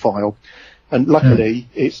Pinkerton file. And luckily,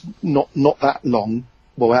 it's not that long.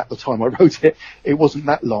 Well, at the time I wrote it, it wasn't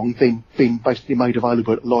that long, being basically made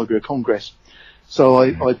available at the Library of Congress. So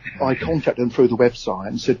I contacted them through the website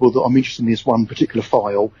and said, well, I'm interested in this one particular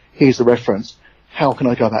file. Here's the reference. How can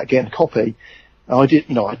I go about getting a copy?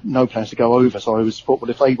 And I had no plans to go over, so I thought,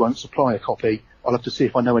 well, if they won't supply a copy, I'll have to see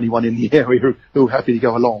if I know anyone in the area who are happy to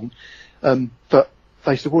go along. But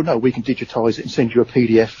they said, well, no, we can digitise it and send you a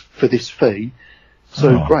PDF for this fee.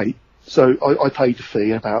 So great. So I paid the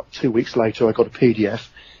fee, and about 2 weeks later I got a PDF,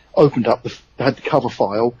 opened up, had the cover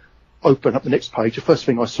file, opened up the next page. The first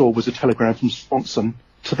thing I saw was a telegram from Swanson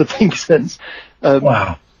to the Pinkertons.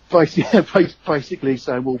 Wow. Basically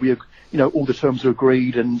saying, well, all the terms are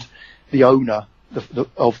agreed, and the owner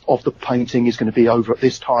of the painting is going to be over at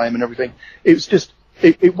this time and everything. It was just,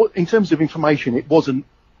 in terms of information, it wasn't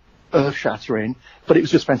earth-shattering, but it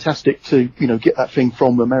was just fantastic to, get that thing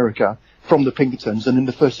from America, from the Pinkertons, and then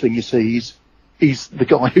the first thing you see is the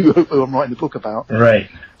guy who I'm writing the book about. Right.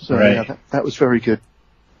 So yeah, that was very good.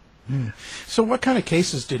 So what kind of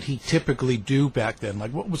cases did he typically do back then?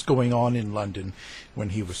 Like, what was going on in London when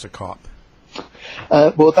he was a cop?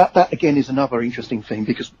 Well, that again is another interesting thing,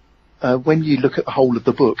 because when you look at the whole of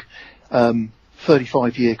the book,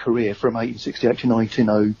 35-year career from 1868 to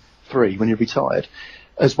 1903 when he retired,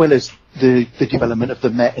 as well as the development of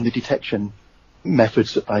the Met and the detection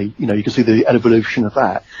methods that you can see the evolution of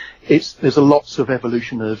that. There's a lots of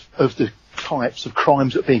evolution of the types of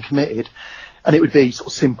crimes that are being committed, and it would be sort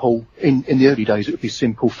of simple. In the early days, it would be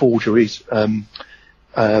simple forgeries,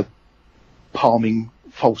 palming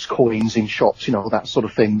false coins in shops, that sort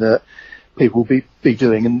of thing that people would be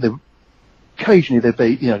doing, and occasionally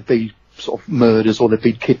there'd be sort of murders, or there'd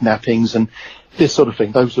be kidnappings and this sort of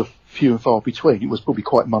thing. Those are few and far between. It was probably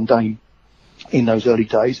quite mundane in those early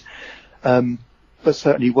days, but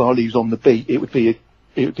certainly while he was on the beat, it would be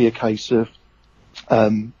a case of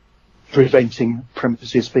preventing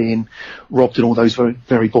premises being robbed and all those very,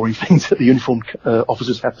 very boring things that the uniformed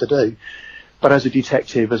officers have to do. But as a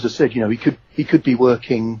detective, as I said, he could be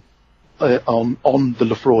working on the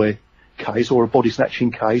Lefroy case or a body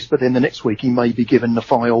snatching case, but then the next week he may be given the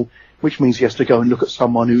file, which means he has to go and look at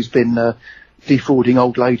someone who's been defrauding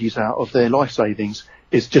old ladies out of their life savings.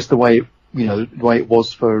 It's just the way it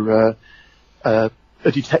was for a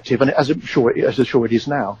detective, and as I'm sure it is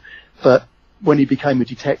now. But when he became a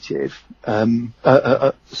detective,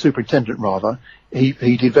 a superintendent rather, he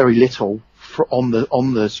did very little on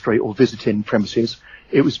the street or visiting premises.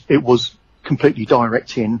 It was completely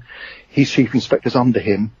directing his chief inspectors under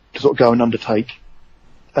him to sort of go and undertake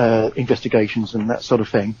investigations and that sort of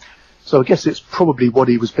thing. So I guess it's probably what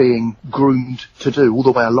he was being groomed to do all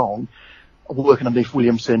the way along, working underneath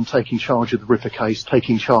Williamson, taking charge of the Ripper case,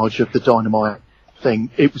 taking charge of the dynamite thing.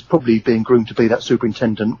 It was probably being groomed to be that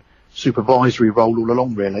superintendent, supervisory role all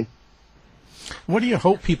along, really. What do you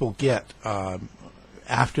hope people get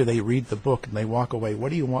after they read the book and they walk away? What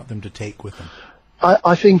do you want them to take with them?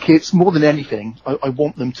 I think it's more than anything, I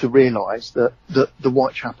want them to realise that the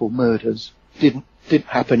Whitechapel murders didn't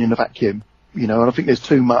happen in a vacuum, and I think there's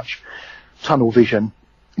too much tunnel vision.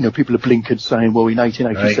 People are blinkered saying, well, in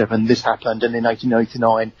 1887 this happened, and in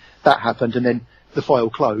 1889 that happened, and then the file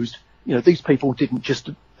closed. These people didn't just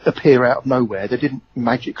appear out of nowhere. They didn't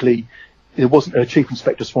magically. There wasn't a Chief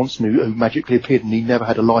Inspector Swanson who magically appeared and he never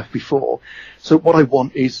had a life before. So what I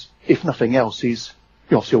want is, if nothing else, is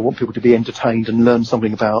obviously I want people to be entertained and learn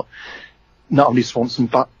something about not only Swanson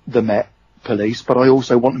but the Met Police. But I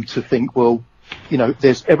also want them to think, well,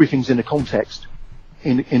 there's everything's in a context,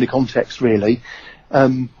 in a context really,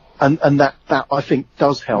 and that I think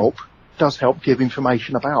does help give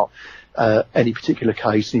information about any particular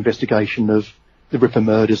case, investigation of the Ripper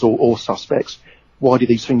murders or suspects. Why do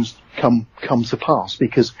these things come to pass?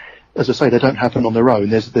 Because, as I say, they don't happen on their own.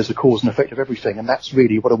 There's a cause and effect of everything, and that's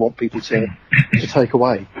really what I want people to take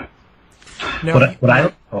away. Now,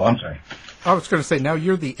 I'm sorry. I was going to say, now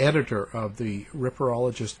you're the editor of the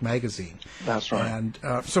Ripperologist magazine. That's right.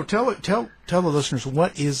 And so tell the listeners,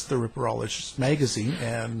 what is the Ripperologist magazine,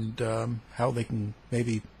 and how they can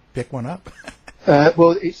maybe pick one up.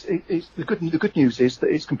 Well, it's the good news is that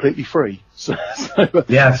it's completely free. So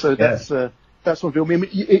that's one film. I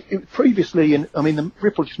mean, previously, the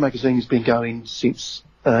Ripperologist magazine has been going since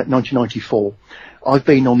 1994. I've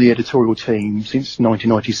been on the editorial team since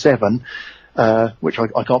 1997. Which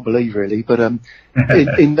I can't believe really, but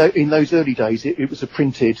in those early days, it was a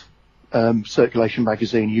printed circulation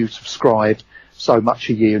magazine. You subscribed so much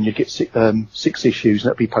a year, and you get 6 issues, and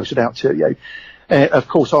that'd be posted out to you. Of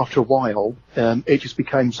course, after a while, it just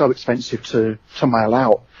became so expensive to mail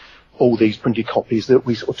out all these printed copies that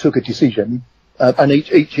we sort of took a decision, and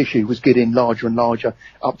each issue was getting larger and larger,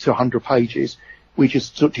 up to 100 pages. We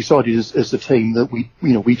just sort of decided as a team that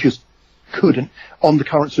we just couldn't, on the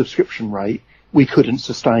current subscription rate, we couldn't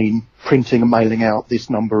sustain printing and mailing out this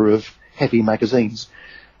number of heavy magazines.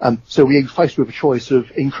 So we were faced with a choice of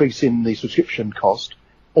increasing the subscription cost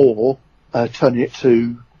or turning it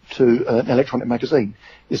to an electronic magazine.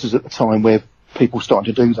 This is at the time where people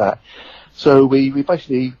started to do that. So we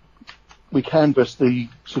basically canvassed the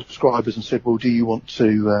subscribers and said, well, do you want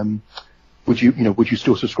to, would you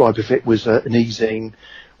still subscribe if it was an e-zine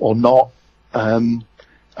or not?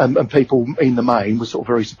 And people in the main were sort of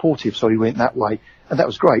very supportive, so we went that way, and that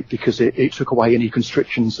was great because it took away any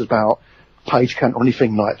constrictions about page count or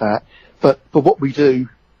anything like that. But what we do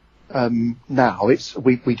now,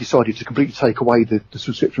 we decided to completely take away the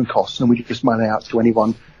subscription costs, and we just mail it out to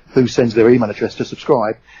anyone who sends their email address to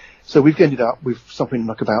subscribe. So we've ended up with something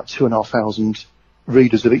like about 2,500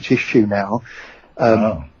 readers of each issue now.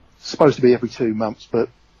 Supposed to be every 2 months, but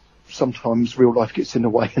sometimes real life gets in the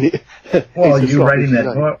way, and you writing that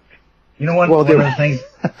book. You know what? One of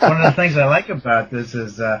the things I like about this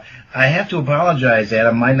is I have to apologize,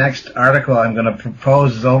 Adam. My next article I'm going to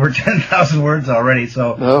propose is over 10,000 words already.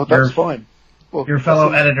 So no, that's fine. Well, your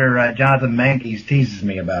fellow editor Jonathan Mankies teases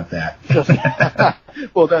me about that.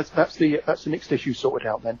 Well, that's the next issue sorted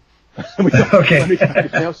out then.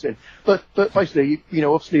 Okay. But basically,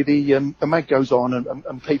 obviously the mag goes on,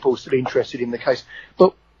 and people are still interested in the case.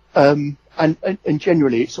 But and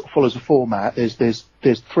generally it sort of follows a format. There's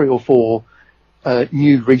 3 or 4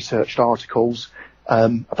 new researched articles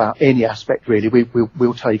about any aspect really.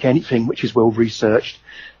 We'll take anything which is well researched,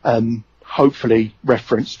 hopefully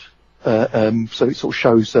referenced, so it sort of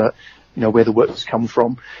shows that where the work's come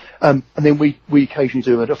from, and then we occasionally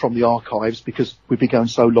do it from the archives, because we've been going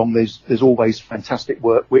so long. There's always fantastic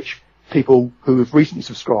work which people who have recently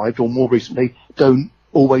subscribed or more recently don't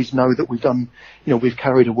always know that we've done. We've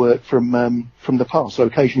carried a work from the past. So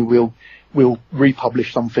occasionally we'll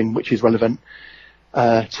republish something which is relevant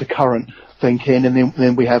to current thinking, and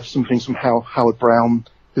then we have some things from Howard Brown,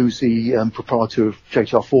 who's the proprietor of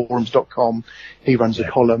jtrforums.com. He runs a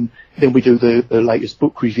column. Then we do the latest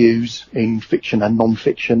book reviews in fiction and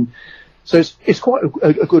non-fiction. So it's quite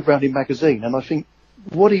a good rounding magazine. And I think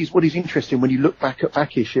what is interesting when you look back at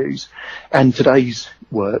back issues and today's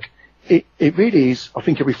work, it really is, I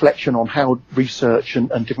think, a reflection on how research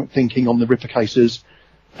and different thinking on the Ripper cases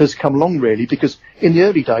has come along, really, because in the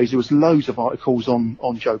early days there was loads of articles on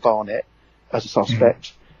Joe Barnett as a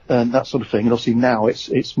suspect. And that sort of thing, and obviously now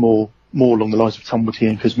it's more along the lines of Tumblety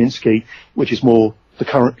and Kosminski, which is more the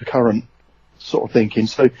current sort of thinking.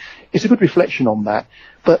 So it's a good reflection on that.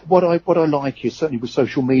 But what I like is, certainly with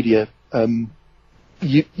social media,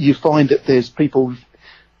 you find that there's people.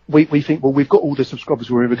 We think, well, we've got all the subscribers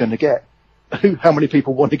we're ever going to get. How many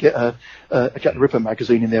people want to get a Jack the Ripper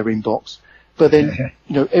magazine in their inbox? But then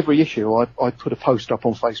every issue I put a post up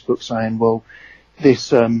on Facebook saying, well,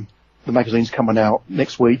 this. The magazine's coming out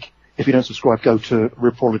next week. If you don't subscribe, go to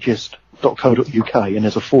ripologist.co.uk, and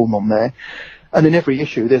there's a form on there. And in every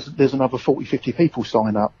issue, there's another 40, 50 people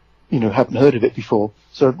sign up, haven't heard of it before.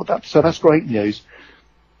 So that's great news.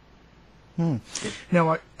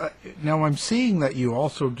 Now I'm seeing that you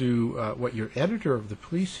also do what you're editor of the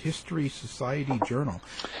Police History Society Journal.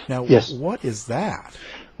 Now, yes. What is that?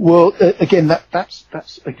 Well, again, that's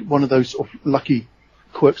one of those sort of lucky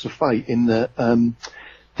quirks of fate in that.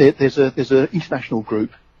 There's an international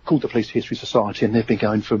group called the Police History Society, and they've been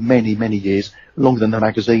going for many, many years, longer than the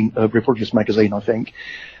magazine, Ripologist magazine, I think.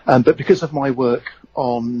 But because of my work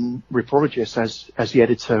on Ripologist as the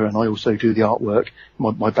editor, and I also do the artwork,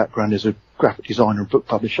 my background is a graphic designer and book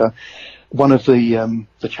publisher. One of the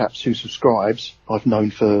chaps who subscribes, I've known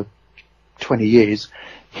for 20 years.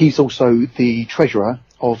 He's also the treasurer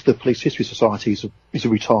of the Police History Society. He's a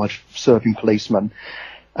retired serving policeman.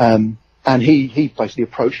 And he basically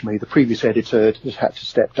approached me. The previous editor just had to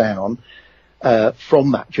step down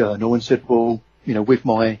from that journal and said, well, with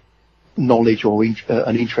my knowledge or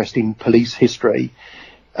an interest in police history,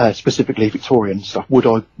 specifically Victorian stuff, would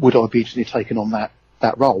I be interested in taking on that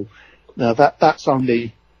role? Now that's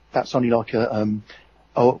only like a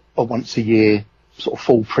once a year sort of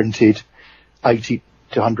full printed 80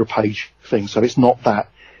 to 100 page thing. So it's not that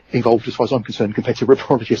involved, as far as I'm concerned, compared to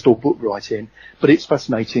ripologist or book writing. But it's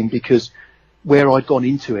fascinating because where I'd gone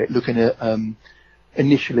into it, looking at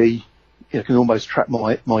initially, I can almost track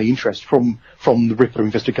my interest from the Ripper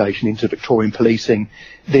investigation into Victorian policing,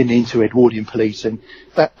 then into Edwardian policing.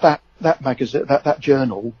 That magazine, that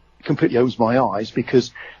journal, completely opens my eyes,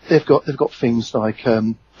 because they've got things like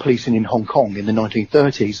policing in Hong Kong in the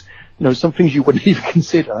 1930s. Some things you wouldn't even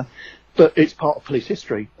consider, but it's part of police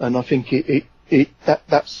history, and I think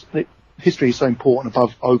history is so important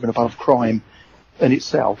over and above crime in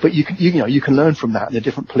itself. But you can learn from that and the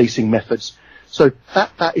different policing methods. So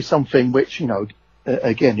that is something which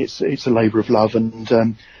again it's a labour of love, and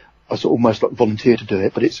I sort of almost like volunteer to do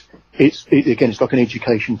it. But it's like an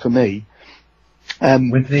education for me.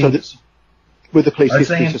 With the Police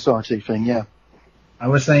History Society thing, yeah. I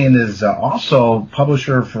was saying is also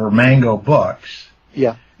publisher for Mango Books.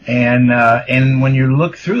 Yeah. And when you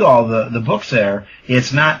look through all the books there,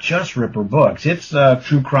 it's not just Ripper books. It's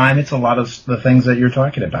true crime. It's a lot of the things that you're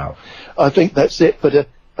talking about. I think that's it. But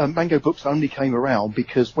Mango Books only came around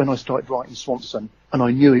because when I started writing Swanson, and I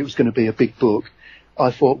knew it was going to be a big book, I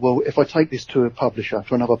thought, well, if I take this to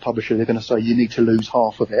another publisher, they're going to say you need to lose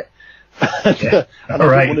half of it. And I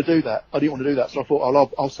didn't want to do that. So I thought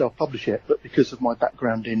I'll self-publish it. But because of my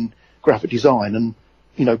background in graphic design and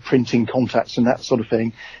printing contacts and that sort of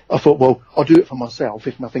thing, I thought, well, I'll do it for myself.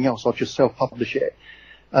 If nothing else, I'll just self-publish it.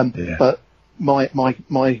 But my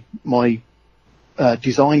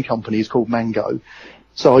design company is called Mango,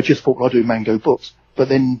 so I just thought, well, I'll do Mango Books. But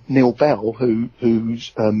then Neil Bell,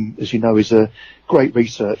 who's as you know, is a great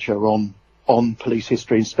researcher on police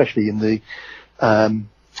history, especially in the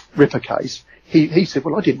Ripper case, he said,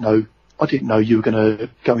 well, I didn't know you were going to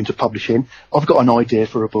go into publishing. I've got an idea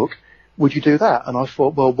for a book. Would you do that? And I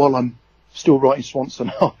thought, well, while I'm still writing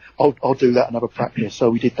Swanson, I'll do that and have a practice. So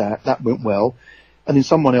we did that. That went well. And then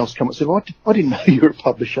someone else came up and said, well, I didn't know you were a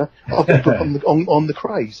publisher. I've got a book on the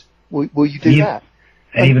craze. Will you do that?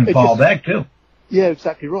 And even Paul Beck, too. Yeah,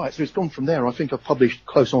 exactly right. So it's gone from there. I think I've published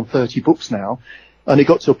close on 30 books now. And it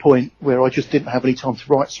got to a point where I just didn't have any time to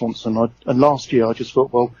write Swanson. And last year I just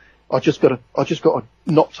thought, well, I just got to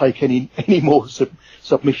not take any more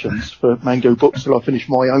submissions for Mango Books till I finish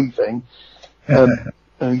my own thing,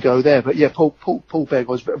 and go there. But yeah, Paul Begg, I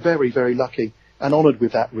was very, very lucky and honoured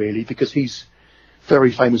with that, really, because his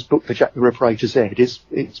very famous book, The Jack the Ripper A to Z, it's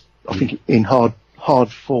I think in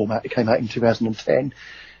hard format. It came out in 2010,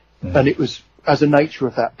 and it was, as the nature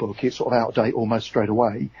of that book, it's sort of out of date almost straight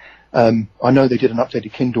away. I know they did an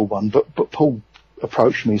updated Kindle one, but Paul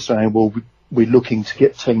approached me saying, well, we're looking to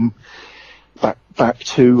get team back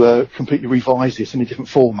to completely revise this in a different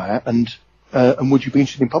format, and would you be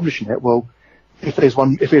interested in publishing it? Well, if there's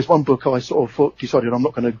one book I sort of decided I'm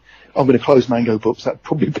going to close Mango Books, that'd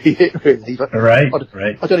probably be it, really. But right.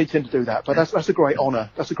 I don't intend to do that, but that's a great honour.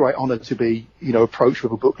 That's a great honour to be, approached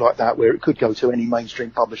with a book like that, where it could go to any mainstream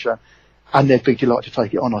publisher, and they'd be delighted to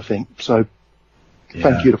take it on, I think. So,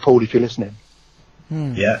 thank you to Paul if you're listening.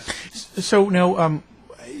 Yeah. So now,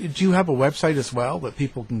 do you have a website as well that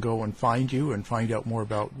people can go and find you and find out more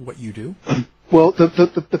about what you do? Well,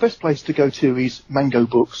 the best place to go to is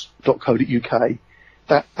mangobooks.co.uk.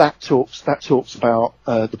 That talks about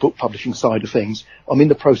the book publishing side of things. I'm in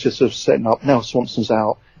the process of setting up, now Swanson's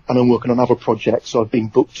out, and I'm working on other projects. So I've been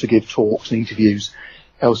booked to give talks and interviews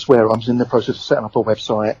elsewhere. I'm in the process of setting up a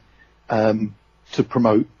website to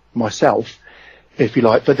promote myself, if you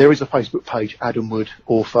like. But there is a Facebook page, Adam Wood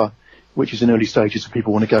Author, which is in early stages, if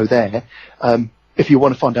people want to go there. If you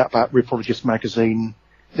want to find out about Ripologist magazine,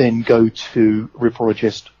 then go to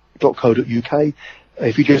ripologist.co.uk.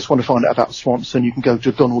 If you just want to find out about Swanson, you can go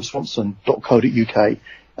to donaldswanson.co.uk,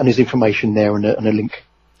 and there's information there and a link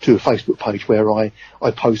to a Facebook page where I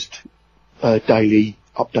post daily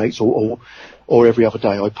updates, or every other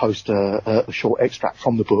day I post a short extract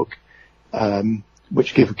from the book,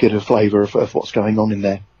 which give a flavour of what's going on in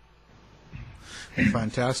there.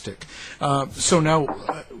 Fantastic. So now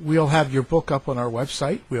we'll have your book up on our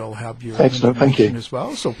website. We'll have your Excellent, thank you. information as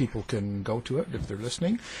well, so people can go to it if they're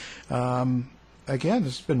listening. Again,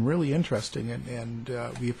 this has been really interesting, and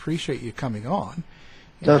we appreciate you coming on.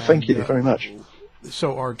 No, thank you very much.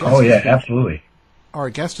 So our guest absolutely. Our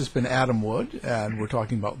guest has been Adam Wood, and we're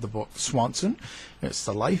talking about the book Swanson. It's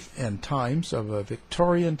the life and times of a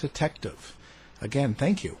Victorian detective. Again,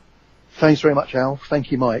 thank you. Thanks very much, Al.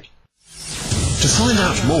 Thank you, Mike. To find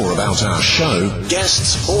out more about our show,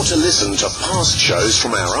 guests, or to listen to past shows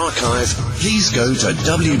from our archive, please go to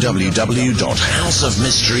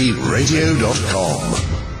www.houseofmysteryradio.com.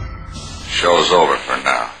 Show's over for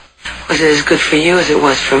now. Was it as good for you as it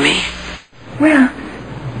was for me? Well,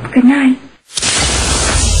 good night.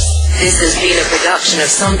 This has been a production of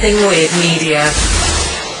Something Weird Media.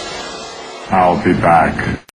 I'll be back.